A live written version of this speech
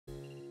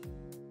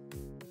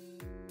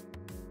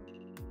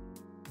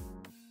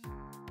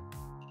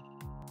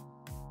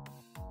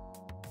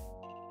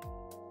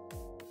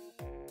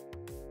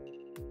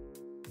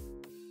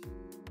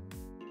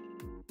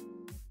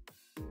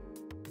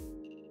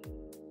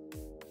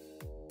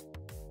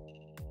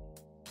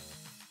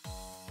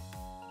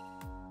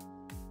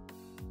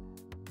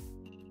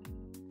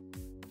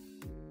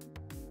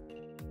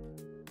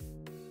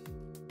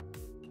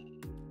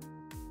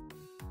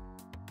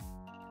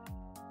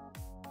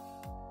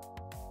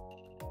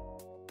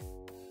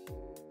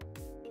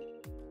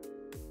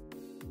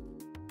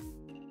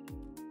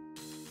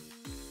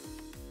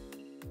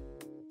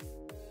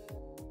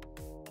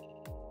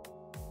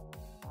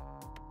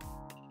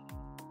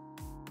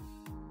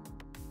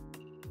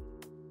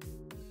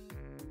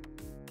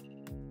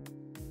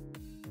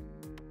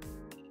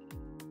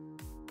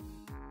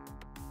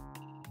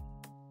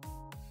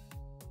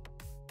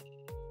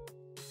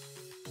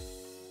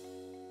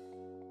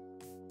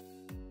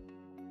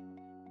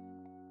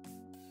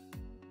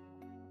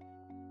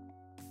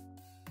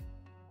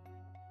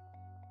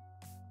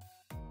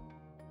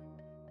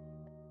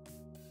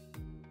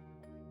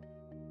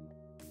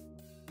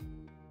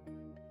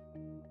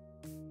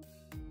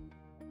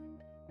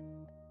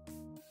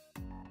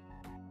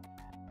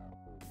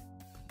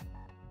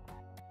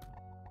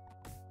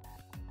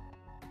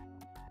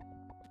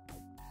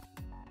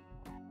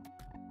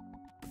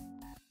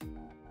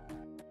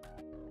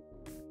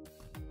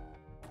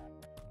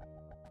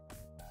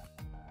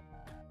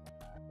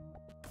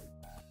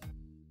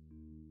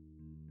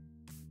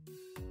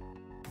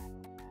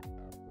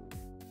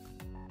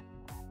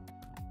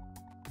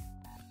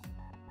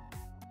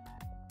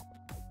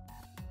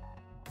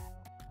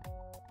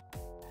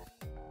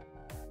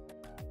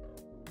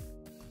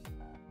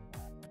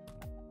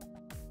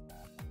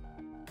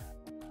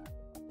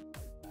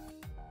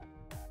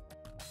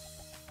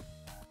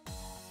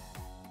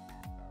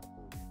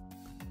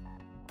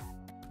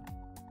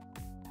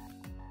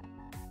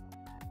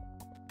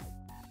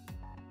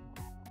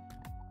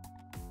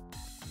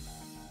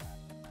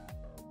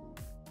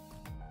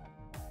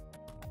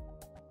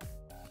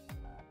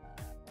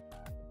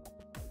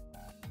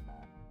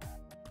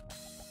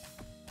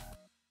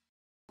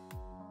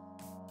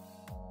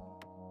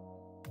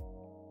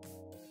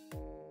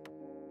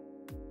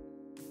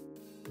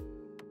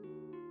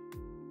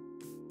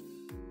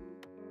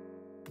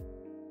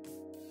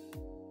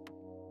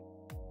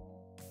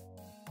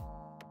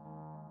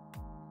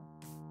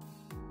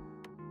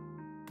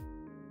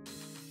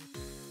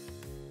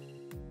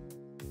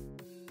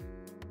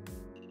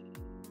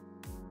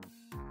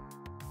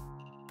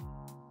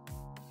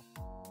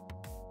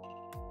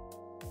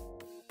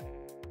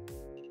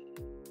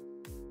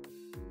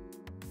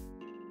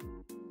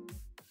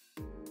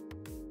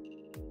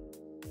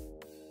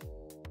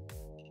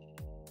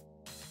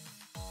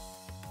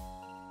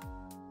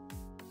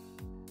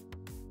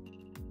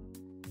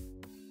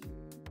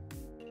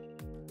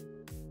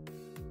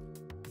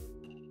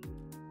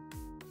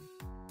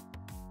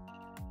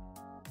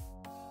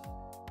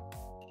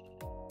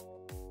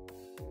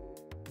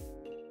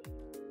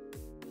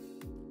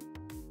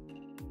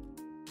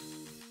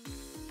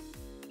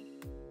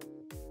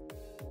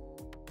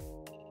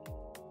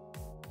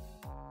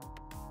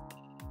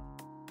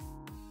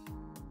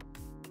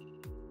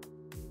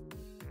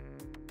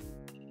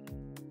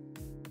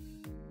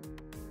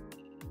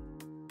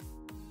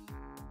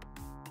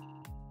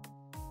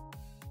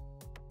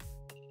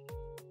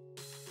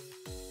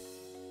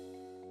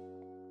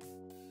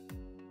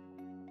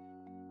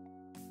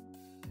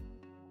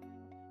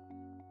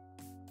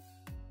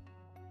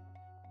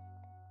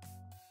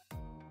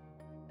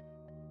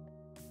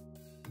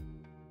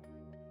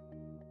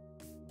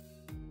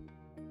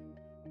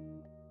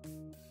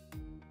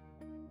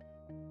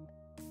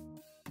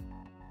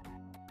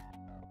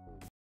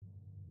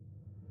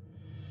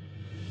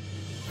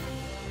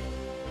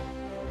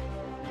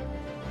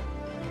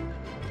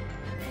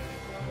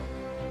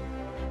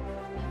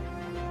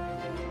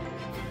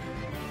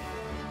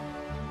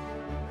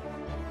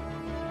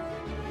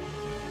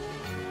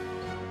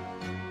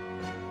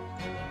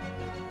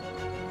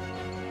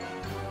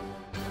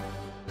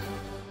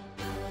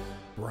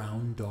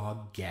Brown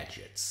Dog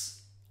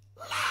Gadgets.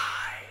 Live.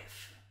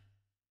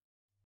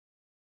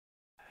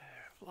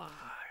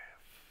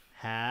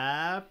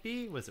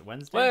 Was it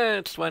Wednesday?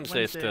 It's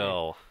Wednesday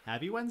still.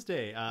 Happy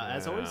Wednesday.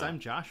 As always, I'm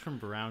Josh from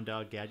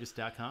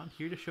BrownDogGadgets.com,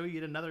 here to show you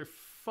yet another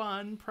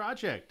fun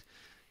project.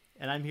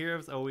 And I'm here,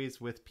 as always,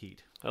 with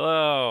Pete.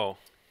 Hello.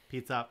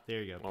 Pete's up.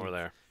 There you go. Over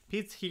there.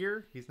 Pete's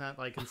here. He's not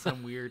like in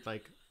some weird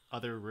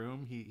other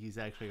room. He's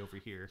actually over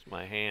here. It's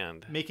my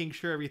hand. Making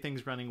sure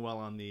everything's running well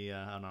on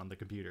the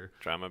computer.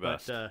 Try my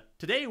best. But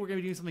today we're going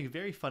to be doing something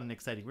very fun and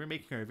exciting. We're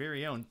making our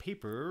very own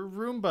paper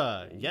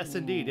Roomba. Yes,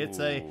 indeed. It's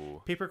a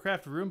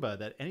papercraft Roomba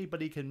that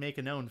anybody can make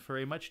and own for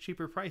a much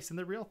cheaper price than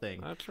the real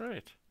thing. That's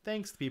right.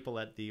 Thanks to people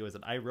at was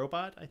it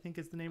iRobot, I think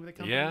is the name of the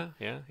company?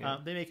 Yeah.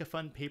 They make a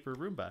fun paper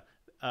Roomba.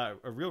 A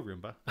real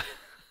Roomba.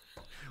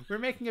 We're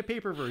making a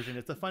paper version.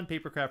 It's a fun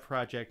papercraft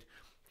project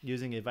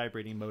using a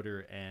vibrating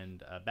motor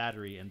and a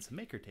battery and some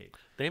maker tape.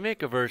 They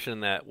make a version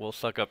that will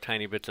suck up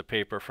tiny bits of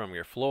paper from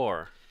your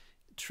floor.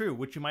 True,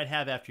 which you might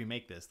have after you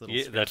make this.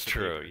 That's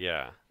true,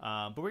 yeah.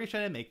 But we're going to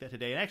try to make that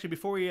today. And actually,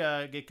 before we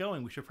get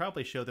going, we should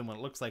probably show them what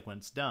it looks like when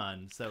it's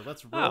done. So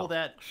let's roll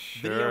that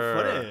video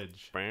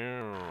footage.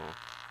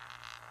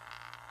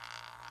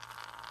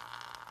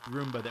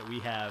 Roomba that we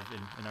have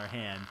in our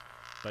hand,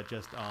 but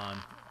just on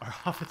our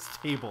office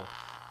table.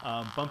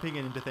 Bumping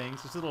it into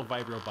things. Just a little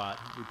vibrobot.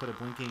 We put a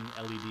blinking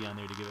LED on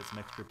there to give it some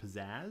extra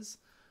pizzazz.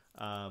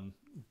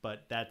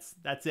 But that's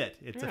it.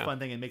 It's a fun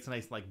thing. It makes a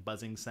nice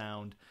buzzing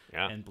sound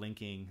and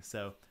blinking.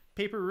 So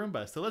paper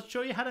Roomba. So let's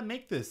show you how to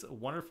make this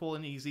wonderful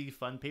and easy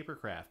fun paper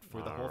craft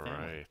for the whole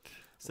family. Right.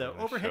 So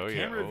overhead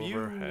camera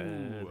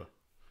view.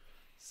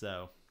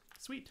 So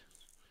sweet.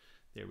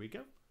 There we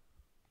go.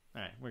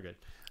 All right, we're good.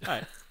 All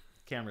right,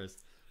 cameras.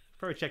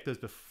 Probably check those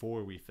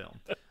before we film.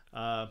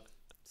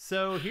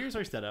 So here's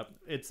our setup.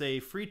 It's a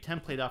free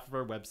template off of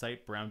our website,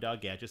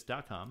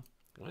 browndoggadgets.com.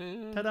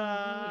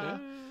 Ta-da!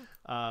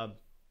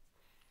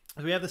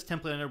 So we have this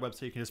template on our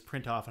website. You can just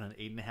print off on an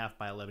 8.5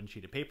 by 11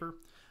 sheet of paper,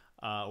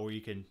 or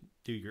you can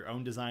do your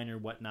own design or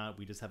whatnot.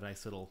 We just have a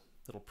nice little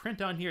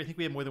print on here. I think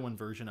we have more than one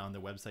version on the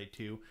website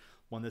too.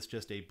 One that's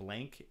just a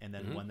blank, and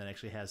then one that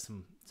actually has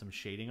some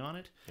shading on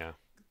it. Yeah.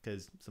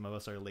 Because some of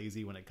us are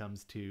lazy when it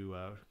comes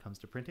to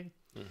printing.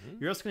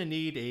 You're also going to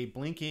need a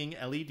blinking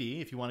LED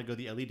if you want to go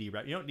the LED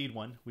route. You don't need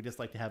one. We just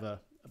like to have a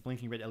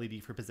blinking red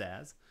LED for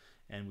pizzazz.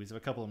 And we have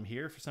a couple of them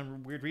here for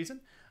some weird reason.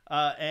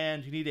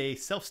 And you need a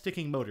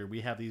self-sticking motor.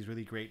 We have these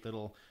really great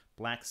little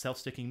black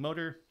self-sticking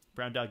motor,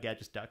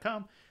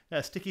 browndoggadgets.com.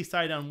 A sticky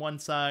side on one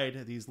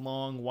side, these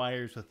long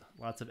wires with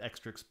lots of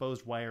extra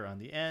exposed wire on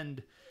the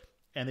end.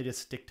 And they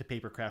just stick to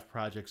papercraft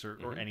projects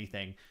or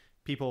anything.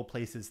 People,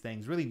 places,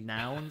 things. Really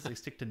nouns. They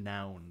stick to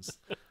nouns.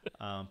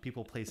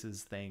 People,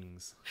 places,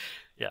 things.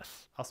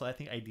 Yes. Also, I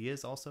think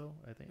ideas also.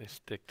 They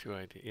stick to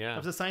ideas. Yeah. I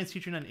was a science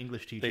teacher, not an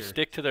English teacher. They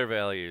stick to their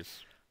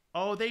values.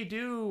 Oh, they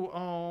do.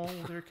 Oh,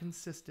 they're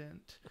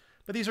consistent.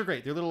 But these are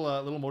great. They're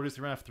little motors.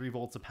 They run off 3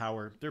 volts of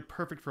power. They're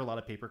perfect for a lot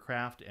of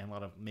papercraft and a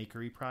lot of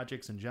makery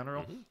projects in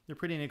general. They're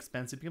pretty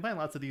inexpensive. You can find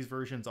lots of these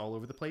versions all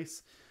over the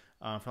place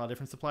for a lot of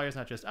different suppliers,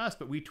 not just us,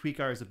 but we tweak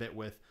ours a bit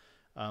with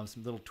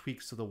some little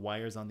tweaks to the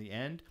wires on the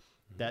end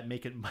that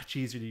make it much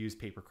easier to use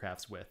paper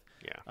crafts with.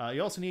 Yeah.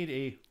 You also need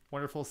a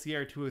wonderful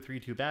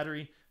CR2032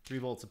 battery, 3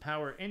 volts of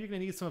power, and you're going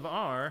to need some of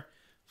our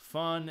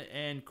fun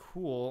and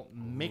cool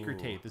maker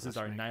tape. This is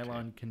our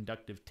nylon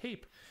conductive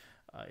tape.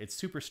 It's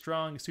super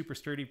strong, super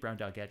sturdy,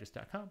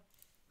 browndoggadgets.com.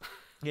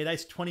 A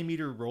nice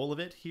 20-meter roll of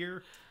it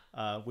here,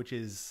 which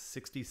is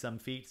 60-some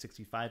feet,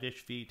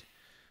 65-ish feet.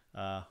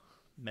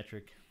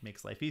 Metric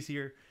makes life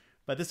easier.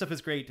 But this stuff is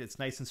great. It's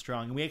nice and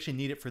strong. And we actually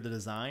need it for the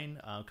design.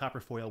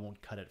 Copper foil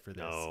won't cut it for this.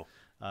 No.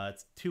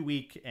 It's too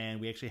weak, and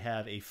we actually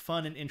have a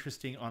fun and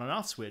interesting on and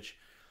off switch.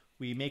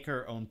 We make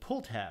our own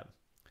pull tab,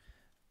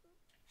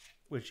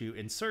 which you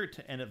insert,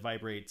 and it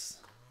vibrates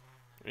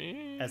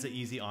as an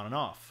easy on and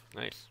off.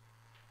 Nice.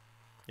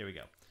 There we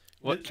go.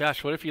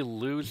 Josh, what if you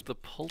lose the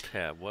pull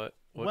tab? What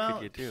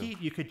could you do?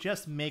 You could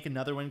just make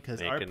another one,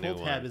 because our pull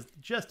tab is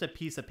just a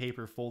piece of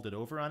paper folded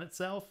over on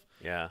itself.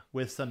 Yeah.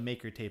 With some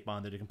maker tape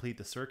on there to complete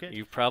the circuit.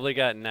 You've probably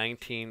got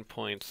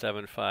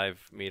 19.75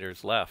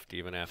 meters left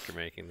even after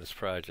making this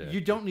project.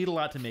 You don't need a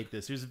lot to make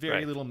this. There's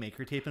very little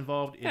maker tape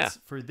involved. It's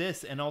for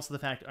this, and also the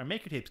fact our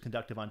maker tape's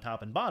conductive on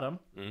top and bottom.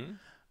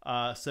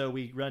 So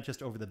we run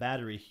just over the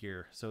battery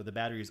here. So the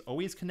battery is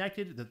always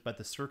connected, but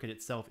the circuit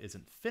itself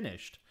isn't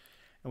finished.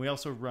 And we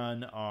also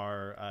run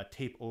our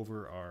tape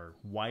over our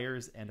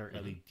wires and our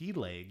LED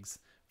legs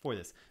for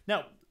this.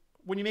 Now,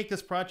 when you make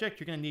this project,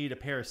 you're going to need a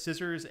pair of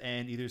scissors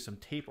and either some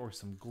tape or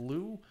some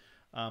glue.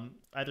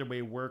 Either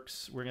way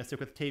works. We're going to stick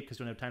with tape because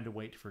we don't have time to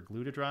wait for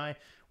glue to dry.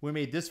 When we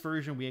made this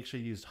version, we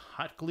actually used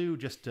hot glue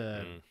just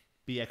to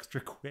be extra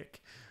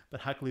quick.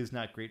 But hot glue is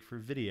not great for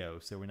video,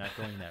 so we're not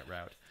going that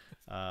route.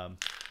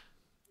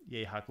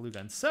 Yay, hot glue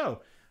gun.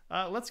 So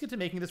let's get to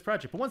making this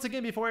project. But once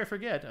again, before I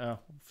forget,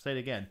 say it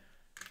again.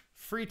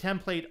 Free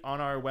template on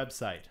our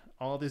website.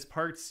 All of these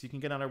parts you can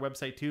get on our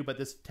website too, but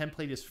this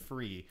template is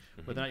free.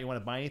 Whether or not you want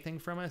to buy anything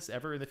from us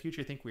ever in the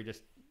future, I think we're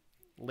just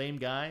lame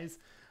guys.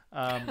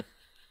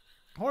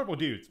 Horrible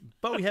dudes,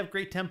 but we have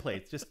great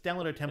templates. Just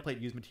download our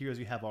template, use materials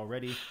you have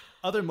already.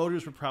 Other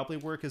motors would probably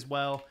work as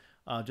well.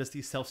 Just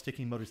these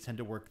self-sticking motors tend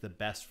to work the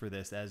best for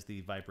this, as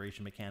the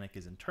vibration mechanic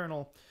is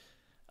internal.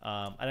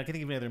 I don't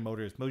think of any other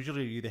motors.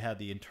 Usually you either have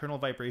the internal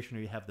vibration or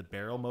you have the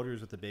barrel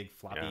motors with the big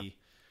floppy,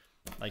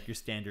 like your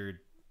standard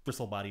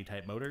bristle body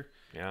type motor.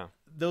 Yeah.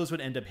 Those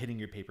would end up hitting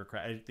your paper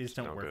craft. They just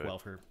don't work well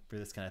for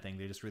this kind of thing.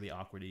 They're just really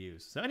awkward to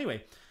use. So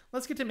anyway,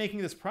 let's get to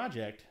making this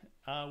project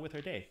with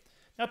our day.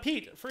 Now,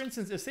 Pete, for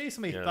instance, if say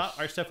somebody thought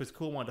our stuff was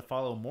cool, wanted to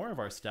follow more of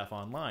our stuff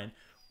online,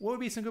 what would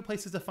be some good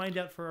places to find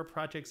out for our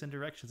projects and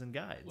directions and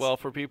guides? Well,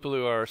 for people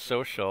who are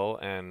social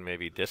and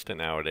maybe distant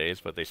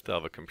nowadays, but they still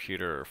have a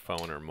computer or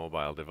phone or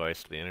mobile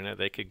device to the internet,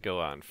 they could go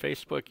on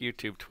Facebook,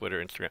 YouTube,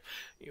 Twitter, Instagram.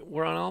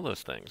 We're on all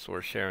those things.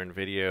 We're sharing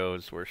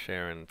videos, we're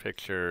sharing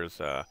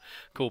pictures,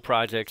 cool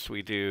projects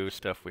we do,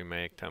 stuff we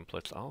make,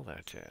 templates, all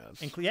that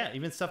jazz. And, yeah,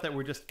 even stuff that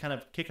we're just kind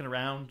of kicking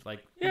around.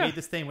 Like, we made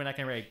this thing, we're not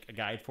going to write a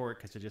guide for it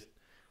because it just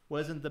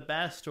wasn't the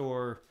best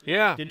or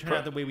didn't turn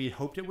out the way we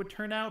hoped it would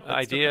turn out. But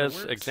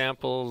ideas,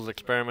 examples,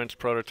 experiments,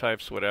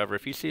 prototypes, whatever.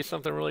 If you see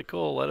something really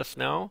cool, let us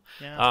know.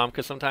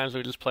 Because sometimes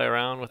we just play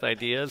around with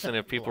ideas, and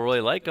if people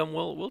really like them,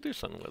 we'll do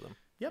something with them.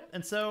 Yep.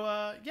 And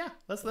so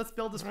let's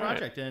build this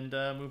project and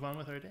move on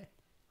with our day.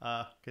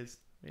 Because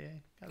we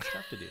got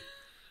stuff to do.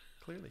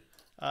 Clearly.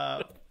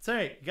 So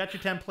anyway, you got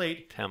your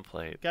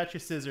template. Got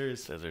your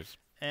scissors.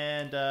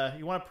 And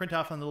you want to print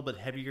off on a little bit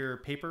heavier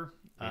paper.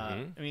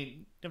 I mean,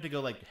 you don't have to go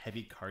like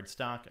heavy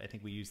cardstock. I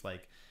think we use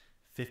like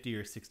 50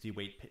 or 60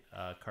 weight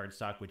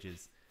cardstock, which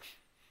is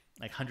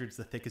like hundreds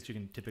the thickest you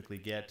can typically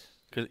get.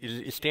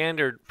 Because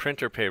standard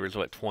printer paper is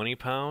what, 20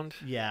 pound?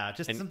 Yeah,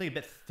 just something a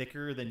bit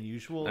thicker than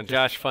usual. And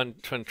Josh, fun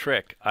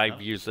trick.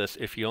 I've used this.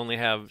 If you only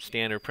have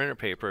standard printer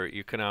paper,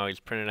 you can always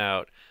print it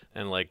out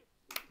and like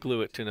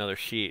glue it to another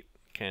sheet.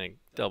 Kind of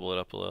double it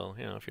up a little,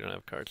 if you don't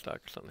have cardstock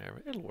or something there.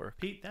 It'll work.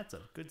 Pete, that's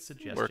a good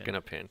suggestion. Work in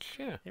a pinch,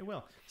 yeah. It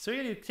will. So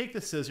you're going to take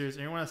the scissors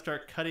and you want to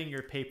start cutting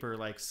your paper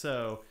like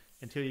so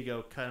until you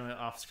go cutting it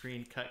off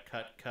screen, cut.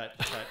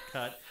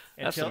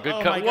 That's some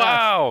good cut.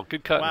 Wow,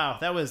 good cut. Wow,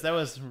 that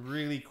was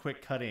really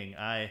quick cutting.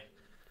 I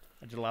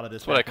did a lot of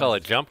this. That's what I call a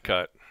jump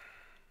cut.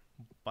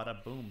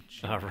 Bada boom.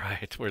 All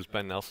right, where's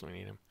Ben Nelson? We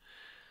need him.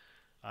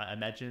 I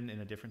imagine in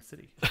a different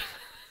city.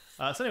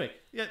 So anyway,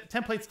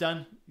 template's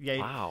done. Yay.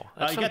 Wow,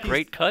 that's some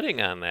great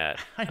cutting on that.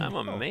 I'm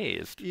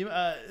amazed.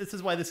 This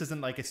is why this isn't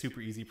like a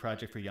super easy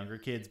project for younger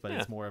kids, but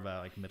it's more of a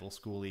like middle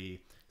schooly,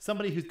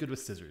 somebody who's good with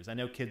scissors. I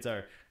know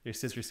their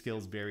scissor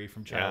skills vary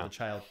from child to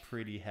child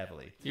pretty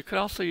heavily. You could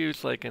also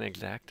use like an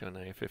X-Acto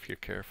knife if you're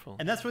careful.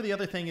 And that's where the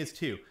other thing is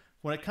too.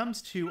 When it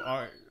comes to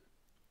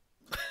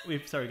we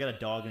got a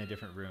dog in a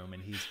different room,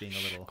 and he's being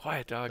a little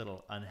quiet dog,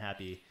 little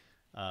unhappy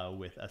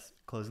with us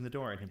closing the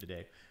door on him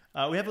today.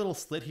 We have a little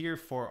slit here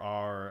for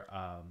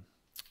our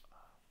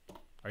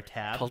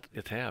tab.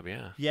 The tab,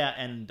 yeah. Yeah,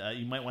 and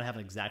you might want to have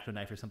an X-Acto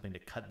knife or something to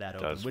cut that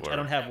open, which I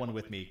don't have one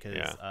with me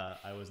because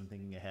I wasn't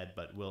thinking ahead,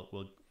 but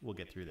we'll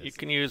get through this. You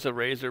can use a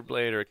razor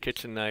blade or a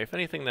kitchen knife,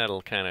 anything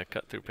that'll kind of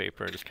cut through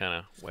paper and just kind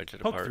of wedge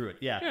it apart. Poke through it,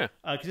 yeah.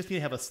 You just need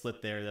to have a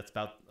slit there that's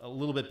about a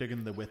little bit bigger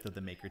than the width of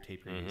the maker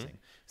tape you're using.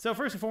 So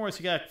first and foremost,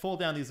 you got to fold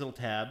down these little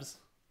tabs.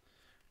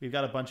 We've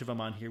got a bunch of them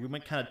on here. We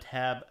went kind of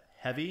tab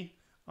heavy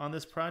on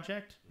this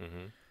project.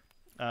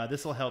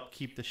 This will help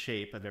keep the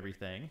shape of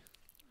everything.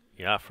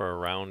 Yeah, for a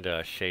round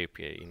shape,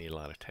 you need a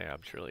lot of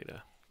tabs really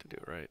to do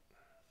it right.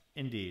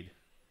 Indeed.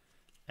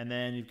 And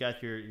then you've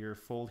got your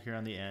fold here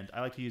on the end.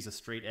 I like to use a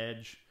straight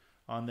edge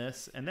on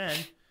this. And then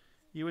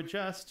you would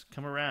just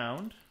come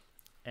around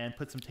and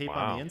put some tape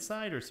on the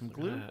inside or some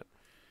glue.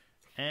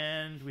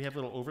 And we have a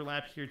little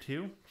overlap here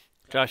too.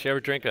 Josh, you ever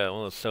drink one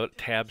of those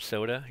tab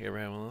soda? You ever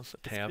have one of those?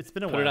 A tab? It's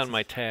been a while. Put it on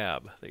my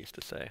tab, they used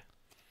to say.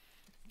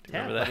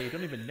 Tab, buddy, I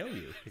don't even know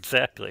you.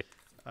 Exactly.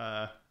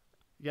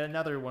 You got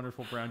another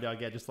wonderful Brown Dog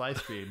Gadgets live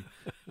stream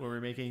where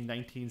we're making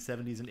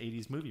 1970s and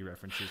 80s movie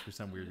references for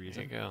some weird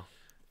reason. There you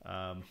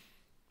go.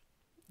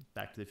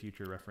 Back to the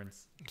Future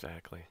reference.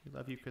 Exactly. We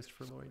love you,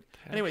 Christopher Lloyd.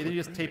 Anyway, then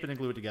you just tape it and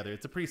glue it together.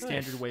 It's a pretty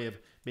standard way of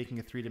making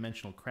a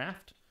three-dimensional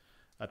craft,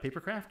 paper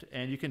craft,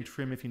 and you can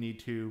trim if you need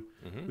to.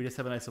 We just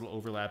have a nice little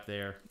overlap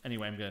there.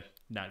 Anyway, I'm going to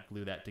not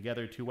glue that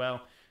together too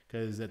well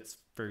because it's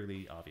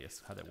fairly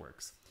obvious how that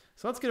works.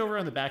 So let's get over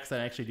on the back side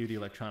and actually do the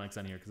electronics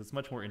on here because it's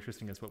much more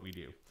interesting as what we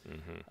do.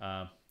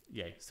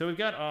 Yay. So we've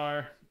got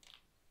our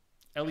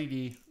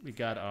LED, we've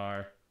got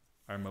our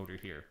motor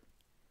here.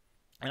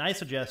 And I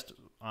suggest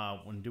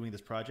when doing this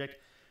project,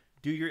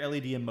 do your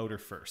LED and motor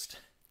first.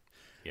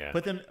 Yeah.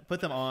 Put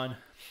them on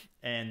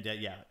and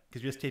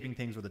because you're just taping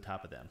things over the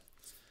top of them.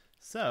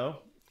 So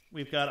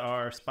we've got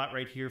our spot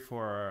right here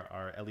for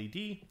our LED.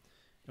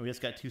 And we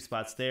just got two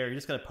spots there. You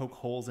just got to poke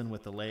holes in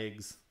with the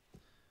legs.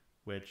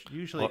 Which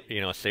usually...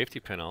 Well, a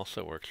safety pin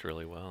also works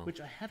really well. Which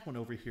I had one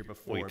over here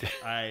before.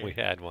 We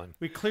had one.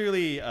 We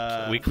clearly...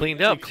 we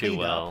cleaned up too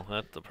well.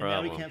 That's the problem.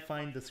 And now we can't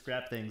find the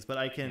scrap things. But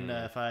I can,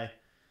 if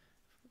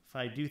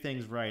I do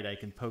things right, I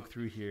can poke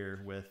through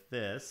here with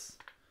this.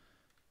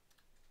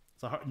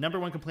 So number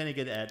one complaint I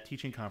get at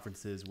teaching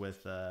conferences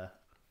with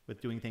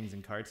with doing things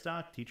in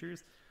cardstock,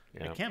 teachers.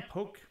 I Yeah. can't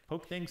poke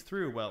things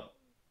through. Well,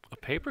 A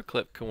paper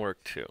clip can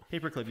work too.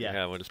 paperclip, yeah.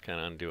 Yeah, we'll just kind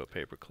of undo a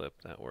paper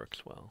clip. That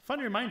works well. Fun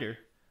reminder,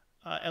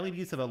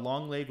 LEDs have a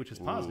long leg, which is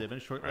positive,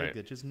 and a short leg, right.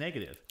 which is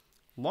negative.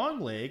 Long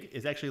leg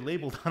is actually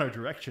labeled on our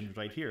directions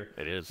right here.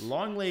 It is.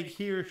 Long leg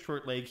here,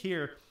 short leg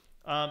here.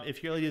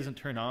 If your LED doesn't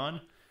turn on,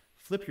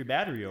 flip your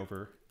battery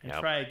over and Yep.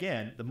 try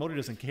again. The motor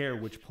doesn't care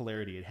which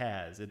polarity it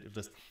has.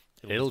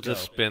 It'll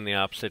just go. spin the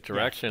opposite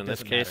direction. it In this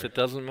doesn't case, matter. it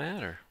doesn't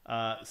matter.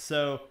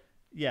 So,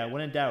 yeah,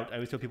 when in doubt, I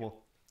always tell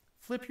people,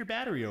 flip your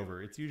battery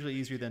over. It's usually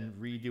easier than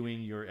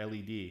redoing your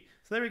LED.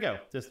 So there we go.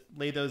 Just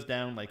lay those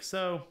down like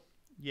so.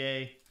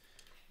 Yay.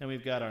 Then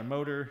we've got our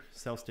motor,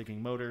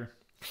 self-sticking motor.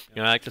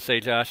 You know, I like to say,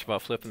 Josh,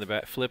 about flipping the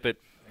bat. Flip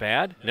it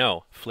bad?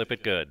 No, flip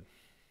it good.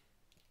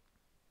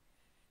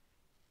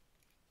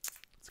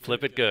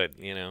 Flip it good,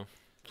 you know.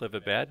 Flip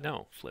it bad?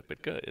 No, flip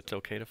it good. It's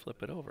okay to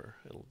flip it over.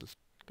 It'll just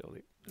go.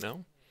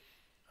 No?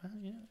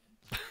 Yeah.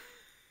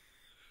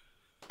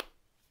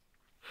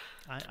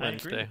 It's I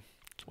Wednesday. agree.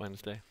 It's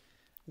Wednesday.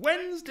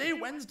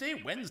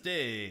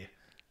 Wednesday.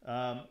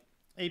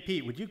 Hey,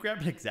 Pete, would you grab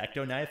an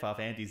X-Acto knife off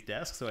Andy's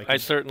desk so I I can...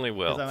 certainly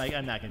will. Because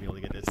I'm not going to be able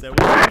to get this. So we're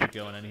going to keep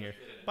going on here.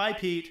 Bye,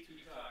 Pete.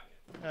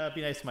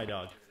 Be nice to my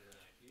dog.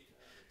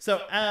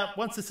 So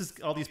once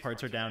all these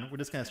parts are down, we're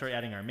just going to start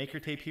adding our maker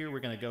tape here. We're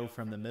going to go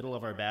from the middle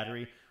of our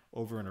battery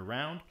over and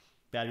around.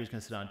 Battery's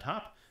going to sit on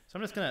top. So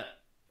I'm just going to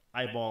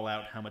eyeball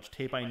out how much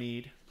tape I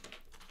need.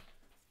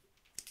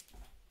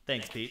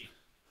 Thanks, Pete.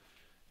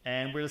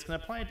 And we're just going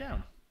to apply it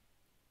down.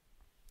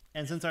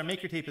 And since our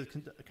maker tape is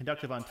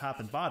conductive on top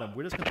and bottom,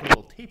 we're just going to put a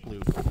little tape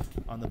loop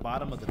on the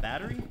bottom of the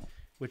battery,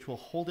 which will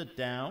hold it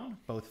down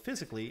both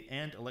physically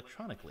and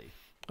electronically.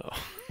 Oh.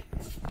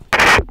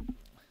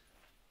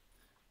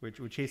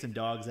 We're chasing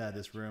dogs out of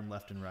this room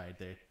left and right.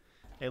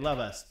 They love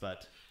us,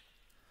 but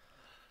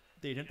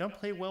they don't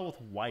play well with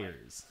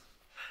wires.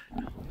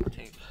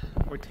 Tape.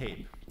 Or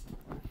tape.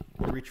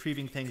 Or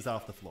retrieving things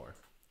off the floor.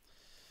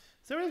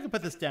 So we're going to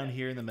put this down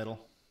here in the middle.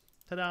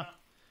 Ta-da!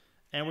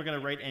 And we're going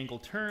to right angle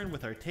turn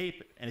with our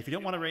tape. And if you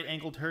don't want to right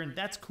angle turn,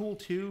 that's cool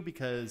too,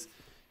 because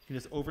you can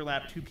just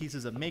overlap two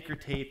pieces of maker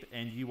tape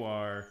and you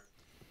are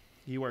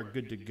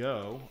good to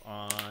go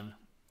on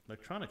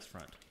electronics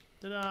front.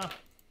 Ta-da!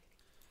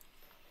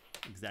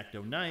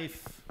 X-Acto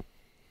knife.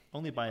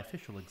 Only by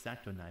official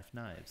X-Acto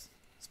knives.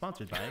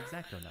 Sponsored by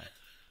X-Acto knife.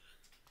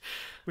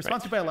 We're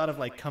sponsored by a lot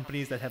of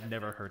companies that have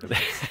never heard of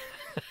us.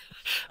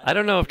 I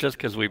don't know if just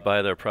because we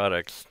buy their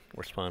products,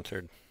 we're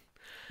sponsored.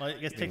 Well, I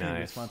guess technically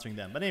nice. we're sponsoring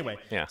them. But anyway,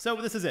 Yeah. So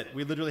this is it.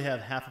 We literally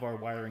have half of our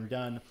wiring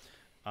done.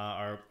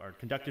 Our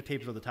conductive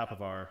tape is on the top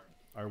of our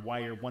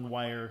wire, one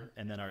wire,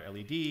 and then our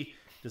LED.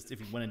 Just if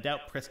you when in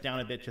doubt, press down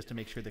a bit just to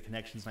make sure the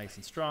connection's nice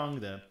and strong.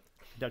 The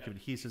conductive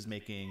adhesive is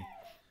making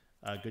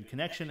a good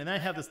connection. And then I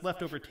have this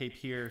leftover tape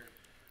here,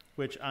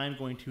 which I'm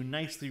going to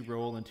nicely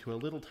roll into a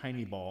little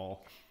tiny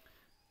ball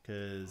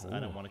because I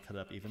don't want to cut it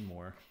up even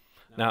more.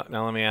 Now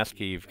let me ask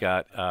you. You've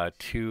got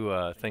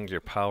two things you're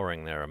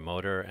powering there: a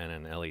motor and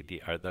an LED.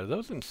 Are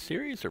those in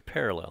series or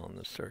parallel in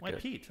this circuit? Why,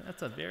 Pete?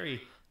 That's a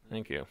very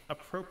Thank you.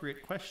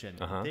 appropriate question.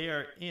 Uh-huh. They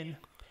are in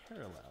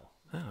parallel,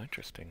 Oh,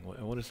 interesting.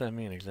 What does that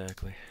mean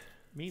exactly?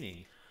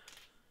 meaning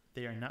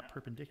they are not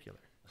perpendicular.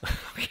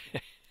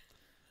 Okay.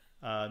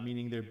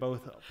 Meaning they're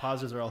both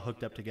positives are all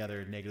hooked up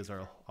together, negatives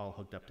are all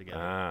hooked up together.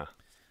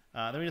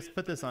 Ah. Then we just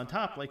put this on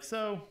top like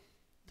so.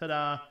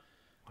 Ta-da!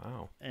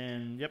 Wow.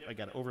 And yep, I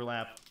got to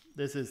overlap.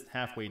 This is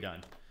halfway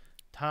done.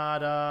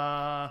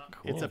 Ta-da!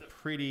 Cool. It's a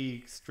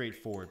pretty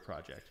straightforward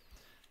project.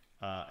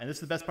 And this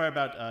is the best part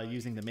about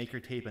using the maker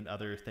tape and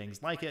other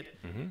things like it.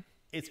 Mm-hmm.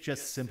 It's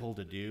just simple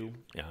to do.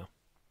 Yeah.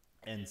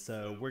 And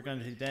so we're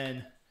going to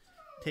then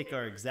take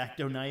our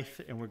X-Acto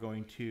knife and we're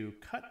going to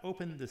cut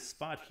open this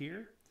spot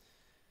here.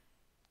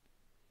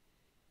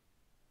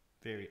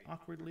 Very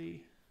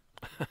awkwardly.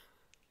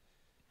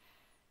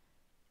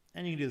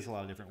 And you can do this a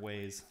lot of different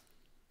ways.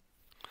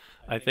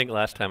 I think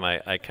last time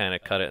I kind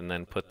of cut it and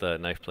then put the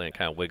knife blade and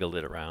kind of wiggled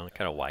it around,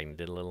 kind of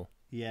widened it a little.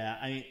 Yeah,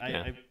 I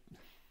Yeah.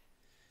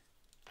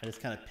 I just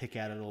kind of pick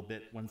at it a little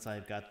bit once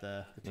I've got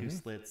the two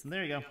slits. And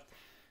there you go.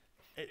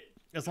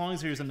 As long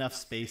as there's enough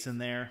space in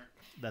there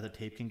that the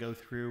tape can go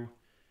through,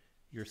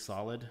 you're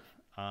solid.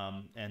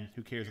 And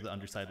who cares what the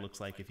underside looks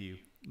like if you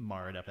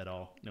mar it up at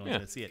all. No one's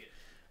going to see it.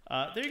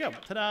 There you go.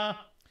 Ta-da!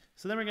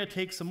 So then we're going to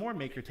take some more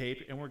maker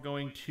tape and we're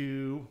going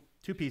to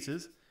two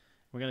pieces.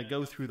 We're going to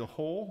go through the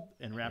hole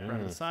and wrap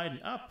around the side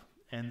and up,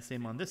 and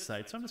same on this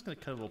side. So I'm just going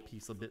to cut a little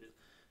piece a bit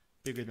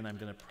bigger than I'm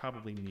going to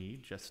probably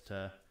need just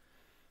to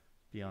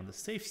be on the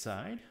safe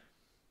side.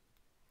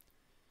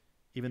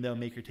 Even though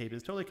maker tape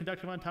is totally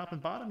conductive on top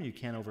and bottom, you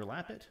can't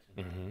overlap it.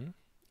 Mm-hmm.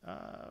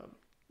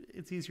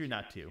 It's easier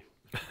not to.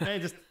 I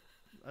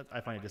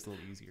find it just a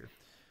little easier.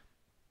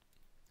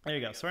 There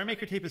you go. So our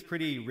maker tape is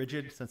pretty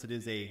rigid since it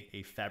is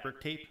a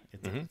fabric tape.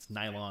 It's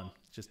nylon.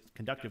 It's just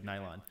conductive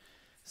nylon.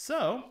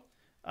 So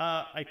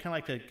I kind of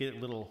like to get a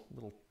little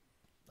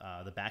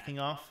the backing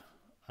off,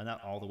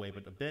 not all the way,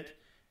 but a bit,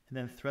 and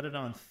then thread it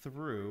on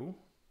through.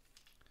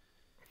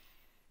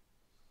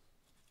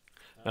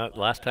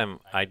 Last time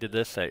I did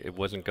this, it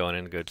wasn't going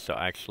in good, so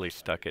I actually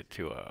stuck it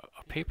to a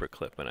paper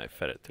clip and I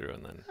fed it through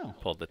and then Oh.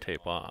 pulled the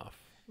tape off.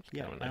 It's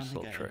Yeah, kind of a I nice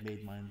don't think little I trick. had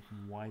made mine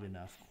wide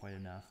enough, quite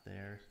enough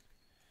there.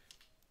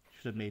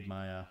 Should have made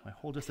my my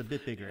hole just a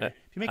bit bigger.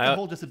 If you make the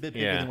hole just a bit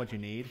bigger than what you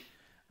need,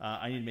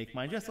 I need to make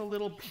mine just a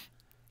little.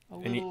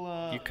 And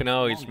you can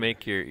always longer.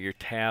 make your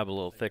tab a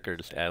little thicker,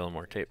 just add a little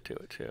more tape to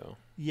it too.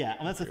 Yeah,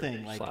 and that's the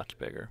thing. Like Slots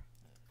bigger.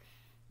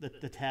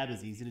 the tab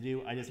is easy to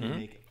do. I just need to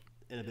make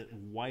it a bit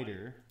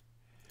wider.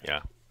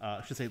 Yeah.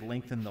 I should say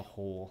lengthen the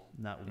hole,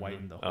 not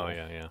widen the hole. Oh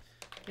yeah, yeah.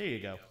 There you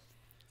go.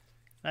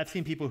 I've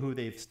seen people who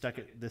they've stuck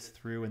this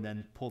through and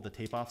then pulled the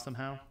tape off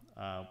somehow,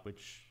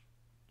 which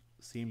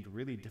seemed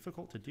really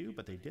difficult to do,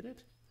 but they did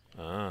it.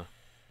 Ah.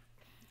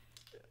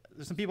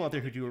 There's some people out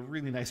there who do a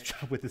really nice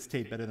job with this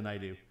tape, better than I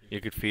do.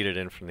 You could feed it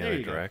in from the There other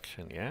you go.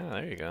 direction. Yeah,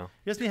 there you go.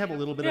 You just need to have a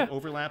little bit of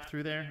overlap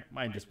through there.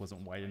 Mine just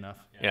wasn't wide enough.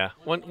 Yeah.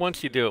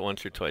 Once you do it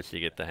once or twice, you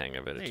get the hang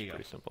of it. There It's you go.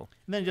 pretty simple.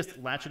 And then just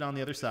latch it on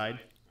the other side.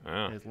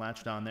 Oh. It's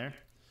latched on there.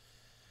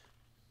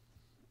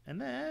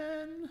 And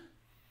then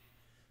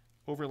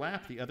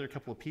overlap the other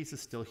couple of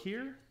pieces still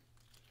here.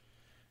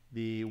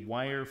 The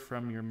wire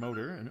from your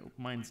motor, and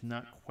mine's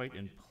not quite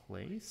in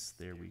place.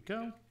 There we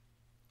go.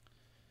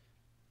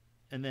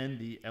 And then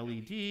the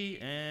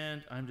LED,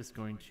 and I'm just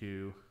going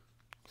to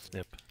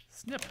snip.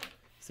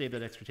 Save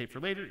that extra tape for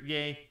later.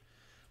 Yay.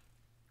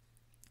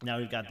 Now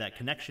we've got that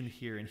connection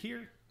here and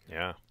here.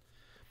 Yeah.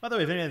 By the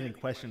way, if anyone has any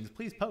questions,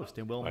 please post,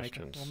 and we'll make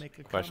a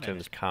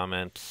Questions, comment.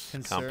 comments,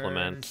 Concerns,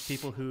 compliments,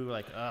 people who are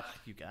like, ugh,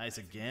 you guys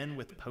again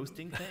with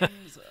posting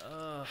things?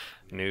 Ugh,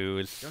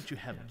 news. don't you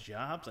have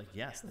jobs? Like,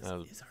 yes, this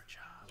is our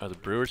job. Are the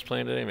Brewers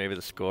playing today? Maybe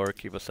the score.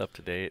 Keep us up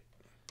to date.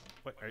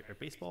 What, are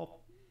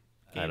baseball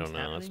games I don't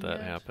know. Is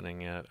that yet?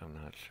 happening yet? I'm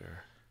not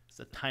sure. It's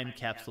a time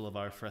capsule of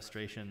our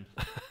frustration.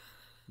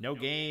 No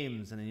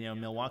games, and then,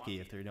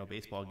 Milwaukee, if there are no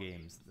baseball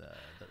games, the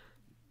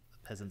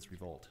peasants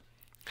revolt.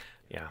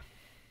 Yeah.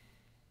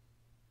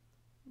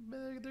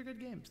 But they're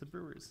good games, the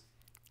Brewers.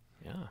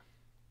 Yeah.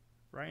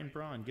 Ryan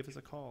Braun, give us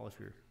a call if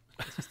you're...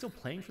 Is he still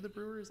playing for the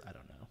Brewers? I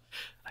don't know.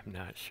 I'm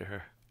not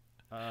sure.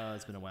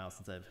 It's been a while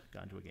since I've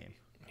gone to a game.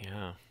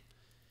 Yeah.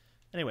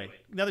 Anyway,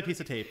 another piece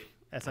of tape,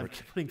 as I'm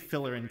putting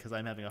filler in because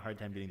I'm having a hard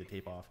time getting the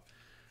tape off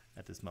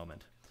at this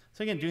moment.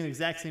 So again, doing the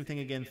exact same thing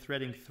again,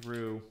 threading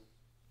through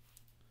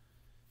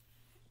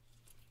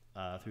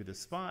this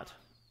spot.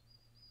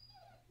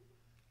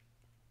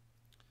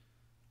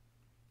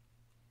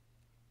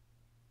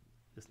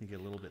 Just need to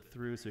get a little bit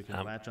through so we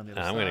can latch on the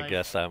other side. I'm going to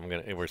guess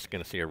we're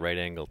gonna see a right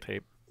angle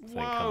tape thing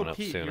coming up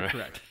Pete, soon, you're right?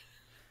 correct.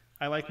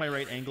 I like my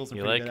right angles.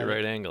 You like your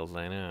right angles,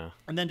 I know.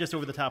 And then just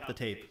over the top of the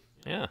tape,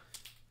 Yeah.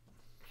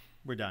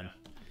 we're done.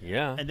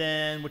 Yeah. And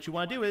then what you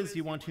want to do is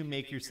you want to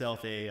make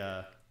yourself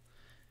a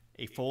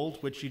fold,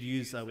 which you'd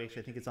use. Actually,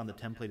 I think it's on the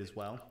template as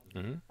well.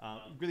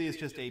 Really, it's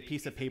just a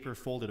piece of paper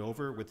folded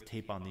over with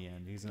tape on the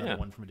end. Use another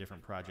one from a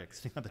different project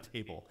sitting on the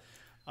table.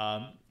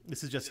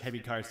 This is just heavy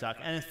cardstock.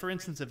 And for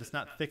instance, if it's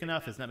not thick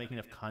enough, it's not making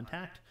enough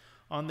contact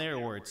on there,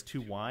 or it's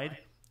too wide,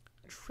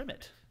 trim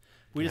it.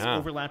 We just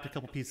overlapped a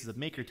couple pieces of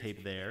maker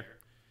tape there,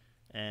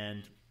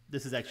 and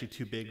this is actually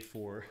too big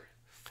for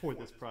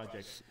this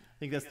project. I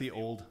think that's the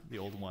old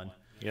one.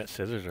 You got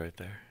scissors right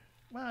there.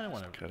 Well, I don't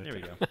want to. There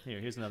we go.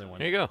 Here's another one.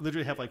 There you go.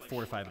 Literally have like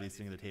 4 or 5 of these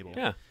sitting at the table.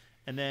 Yeah.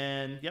 And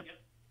then,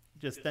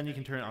 just then you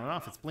can turn it on and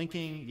off. It's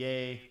blinking.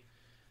 Yay.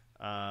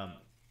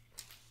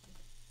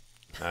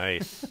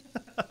 Nice.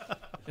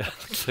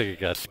 Looks like it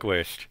got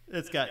squished.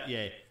 It's got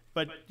yay.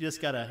 But you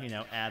just gotta,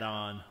 add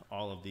on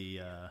all of the,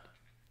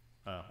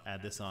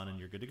 add this on and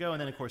you're good to go.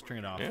 And then of course turn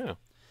it off. Yeah.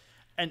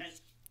 And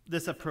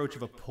this approach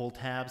of a pull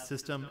tab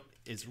system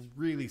is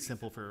really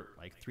simple for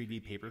like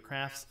 3D paper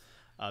crafts.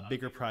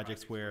 Bigger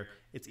projects where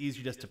it's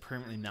easier just to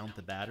permanently mount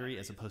the battery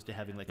as opposed to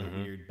having like a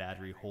weird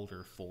battery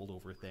holder fold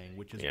over thing,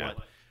 which is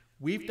what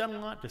we've done a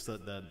lot. Just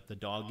the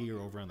dog ear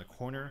over on the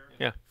corner,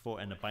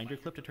 and a binder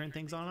clip to turn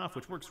things on and off,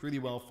 which works really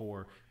well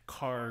for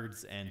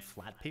cards and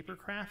flat paper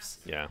crafts.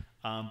 Yeah.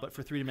 But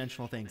for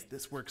 3-dimensional things,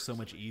 this works so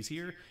much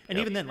easier. And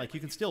even then, like you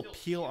can still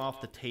peel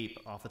off the tape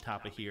off the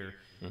top of here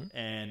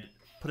and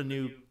put a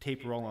new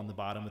tape roll on the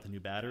bottom with a new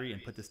battery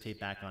and put this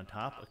tape back on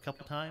top a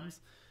couple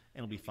times.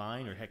 And it'll be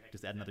fine, or heck,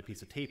 just add another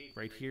piece of tape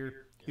right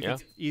here. You can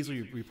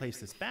easily replace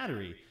this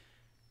battery,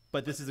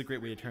 but this is a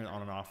great way to turn it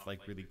on and off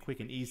like really quick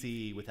and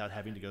easy without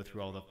having to go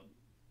through all the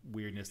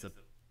weirdness of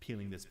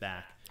peeling this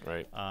back.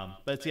 Right.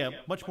 But it's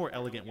much more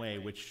elegant way,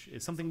 which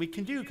is something we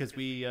can do because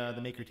the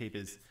maker tape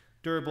is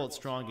durable, it's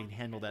strong, and can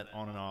handle that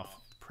on and off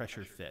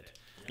pressure fit.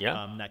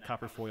 Yeah. That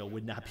copper foil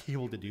would not be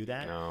able to do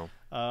that. No.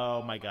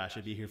 Oh my gosh,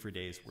 I'd be here for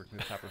days working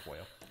with copper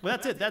foil. Well,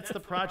 that's it. That's the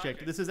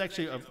project. This is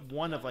actually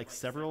one of like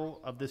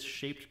several of this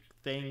shaped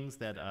things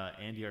that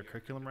Andy, our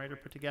curriculum writer,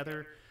 put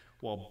together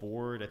while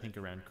bored, I think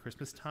around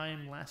Christmas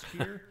time last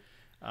year.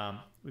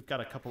 We've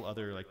got a couple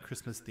other like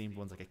Christmas themed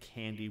ones, like a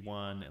candy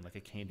one and like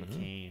a candy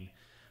cane.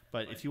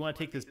 But if you want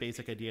to take this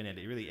basic idea and add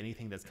really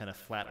anything that's kind of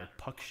flat or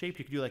puck shaped,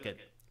 you could do like an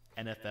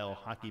NFL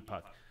hockey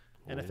puck.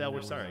 NFL,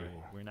 we're sorry.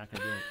 We're not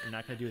going to do it. We're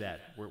not going to do that.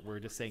 We're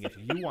just saying if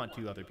you want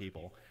to, other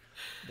people,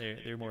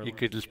 they're more. You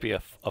could just be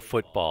a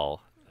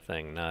football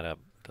thing, not a.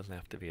 Doesn't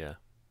have to be a.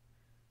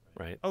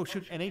 Right. Oh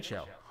shoot,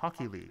 NHL,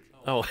 hockey league.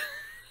 Oh.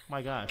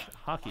 My gosh,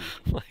 hockey.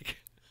 Like.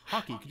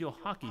 Hockey. You could do a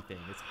hockey thing.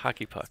 It's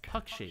hockey puck.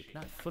 puck shaped,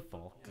 not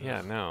football.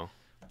 Yeah, no.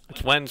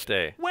 It's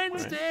Wednesday.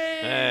 Wednesday.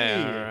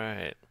 Hey, all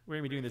right. We're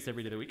gonna be doing this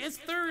every day of the week. It's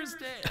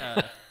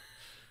Thursday.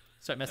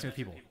 Start messing with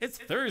people. It's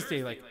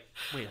Thursday. Like,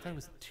 wait, I thought it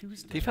was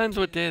Tuesday. Depends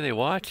what day they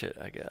watch it,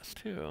 I guess,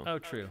 too. Oh,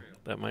 true.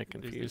 That might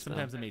There's confuse them.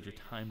 sometimes a major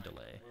time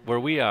delay. Where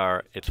we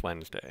are, it's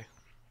Wednesday.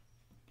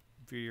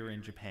 If you're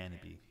in Japan,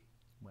 it'd be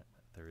what,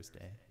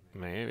 Thursday.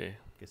 Maybe.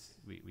 Guess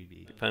we'd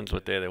be. Depends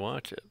what day they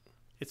watch it.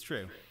 It's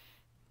true.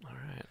 All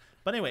right.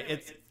 But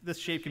anyway, this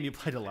shape can be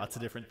applied to lots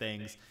of different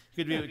things.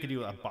 You could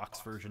do a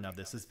box version of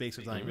this. This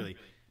basic design, really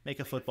make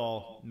a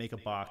football, make a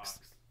box.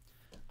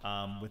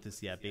 With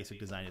this, basic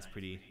design is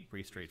pretty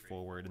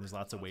straightforward, and there's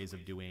lots of ways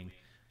of doing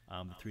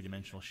the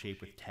three-dimensional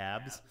shape with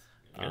tabs.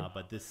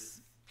 But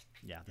this,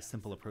 the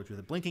simple approach with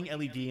a blinking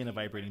LED and a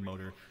vibrating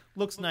motor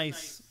looks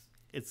nice.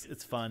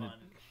 It's fun.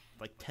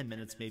 Like 10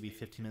 minutes, maybe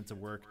 15 minutes of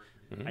work.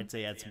 I'd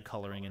say add some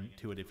coloring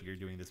into it if you're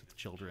doing this with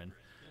children.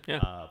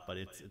 Yeah. But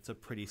it's a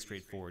pretty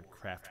straightforward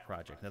craft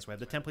project. That's why I have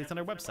the templates on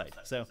our website.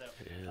 So,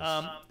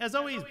 as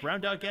always,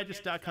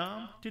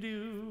 browndoggadgets.com to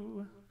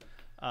do.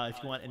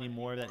 If you want any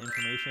more of that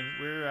information,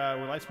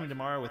 we're live streaming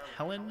tomorrow with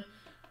Helen.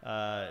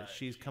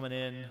 She's coming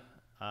in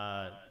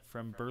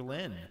from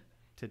Berlin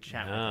to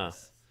chat with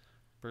us.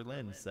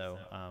 Berlin, so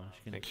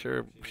she can make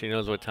sure she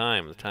knows what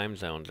time. The time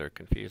zones are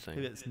confusing.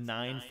 It's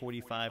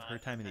 9:45 her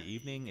time in the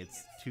evening.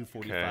 It's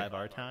 2:45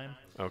 our time.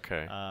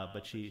 Okay.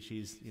 But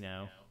she's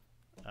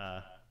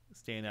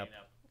staying up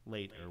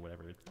late or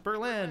whatever. It's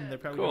Berlin. They're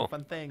probably doing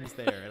fun things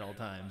there at all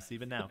times,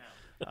 even now.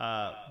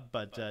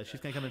 But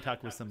she's going to come and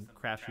talk with some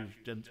craft.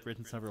 She's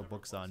written several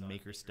books on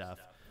maker stuff.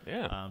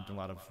 Yeah. Done a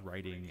lot of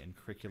writing and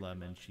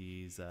curriculum, and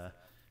she's going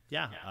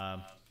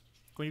to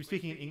be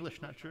speaking in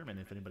English, not German,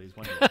 if anybody's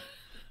wondering.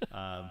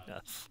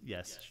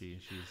 Yes,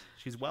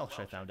 she's Welsh.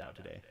 I found out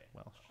today.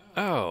 Welsh.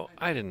 Oh,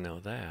 I didn't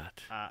know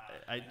that.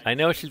 I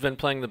know she's been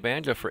playing the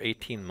banjo for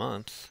 18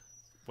 months.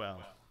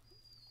 Well,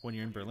 when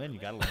you're in Berlin, you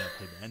got to learn how to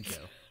play banjo.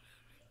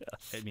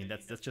 Yes. I mean,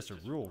 that's just a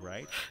rule,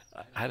 right?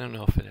 I don't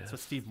know if it is. So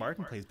Steve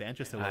Martin plays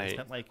banjo so well. He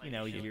spent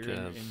a year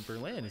in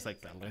Berlin. He's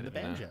like, got to learn the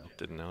banjo.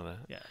 Didn't know that.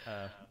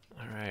 Yeah.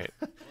 All right.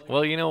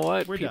 Well, you know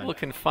what? People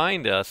can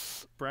find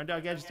us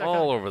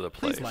all over the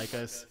place. Please like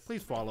us.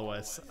 Please follow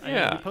us.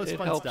 Yeah, we post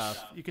fun helps.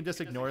 stuff. You can just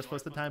ignore us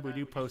most of the time, but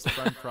we do post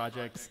fun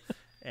projects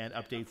and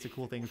updates to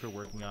cool things we're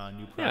working on,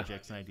 new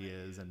projects and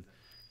ideas and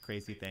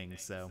crazy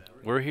things. So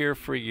we're here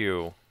for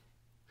you.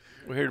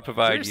 We're here to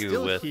provide you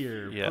with.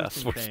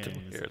 Yes, we're still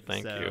here.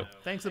 Thank you.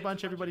 Thanks a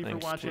bunch, everybody, for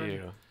watching.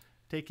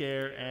 Take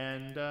care,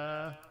 and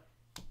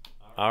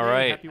all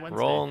right,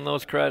 rolling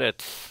those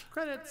credits.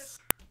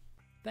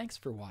 Thanks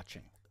for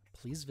watching.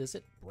 Please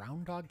visit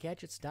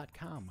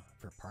browndoggadgets.com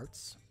for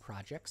parts,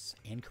 projects,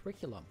 and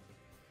curriculum.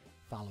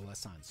 Follow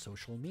us on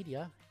social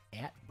media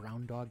at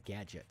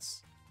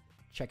browndoggadgets.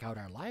 Check out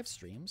our live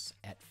streams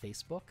at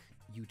Facebook,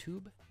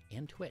 YouTube,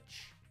 and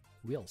Twitch.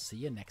 We'll see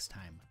you next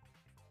time.